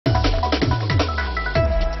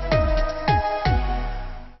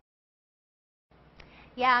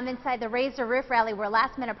Yeah, I'm inside the Raise the Roof rally where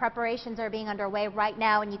last-minute preparations are being underway right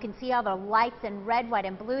now, and you can see all the lights in red, white,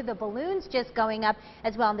 and blue. The balloons just going up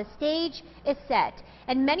as well, and the stage is set.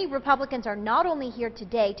 And many Republicans are not only here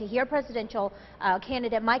today to hear presidential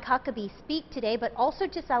candidate Mike Huckabee speak today, but also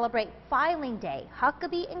to celebrate filing day,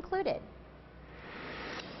 Huckabee included.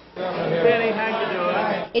 Benny, how you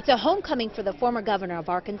doing? It's a homecoming for the former governor of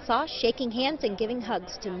Arkansas, shaking hands and giving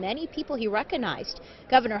hugs to many people he recognized.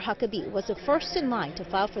 Governor Huckabee was the first in line to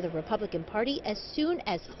file for the Republican Party as soon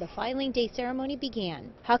as the filing day ceremony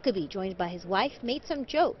began. Huckabee, joined by his wife, made some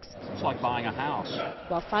jokes. It's like buying a house.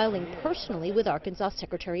 While filing personally with Arkansas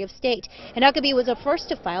Secretary of State. And Huckabee was the first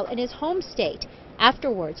to file in his home state.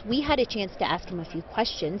 Afterwards, we had a chance to ask him a few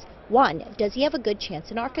questions. One, does he have a good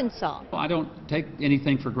chance in Arkansas? Well, I don't take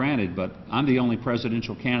anything for granted, but I'm the only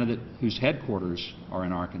presidential candidate whose headquarters are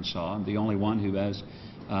in Arkansas. I'm the only one who has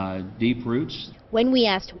deep roots. When we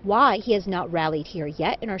asked why he has not rallied here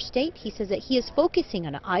yet in our state, he says that he is focusing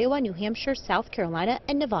on Iowa, New Hampshire, South Carolina,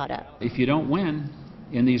 and Nevada. If you don't win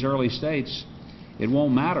in these early states, it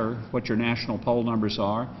won't matter what your national poll numbers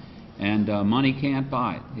are, and money can't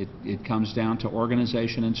buy it. It comes down to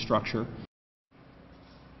organization and structure.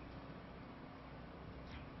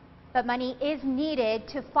 But money is needed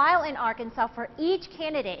to file in Arkansas for each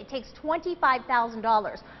candidate. It takes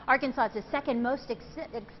 $25,000. Arkansas is the second most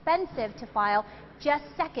expensive to file, just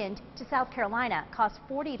second to South Carolina. It costs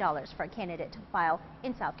 $40 for a candidate to file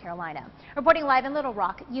in South Carolina. Reporting live in Little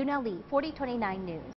Rock, Yuna Lee, 4029 News.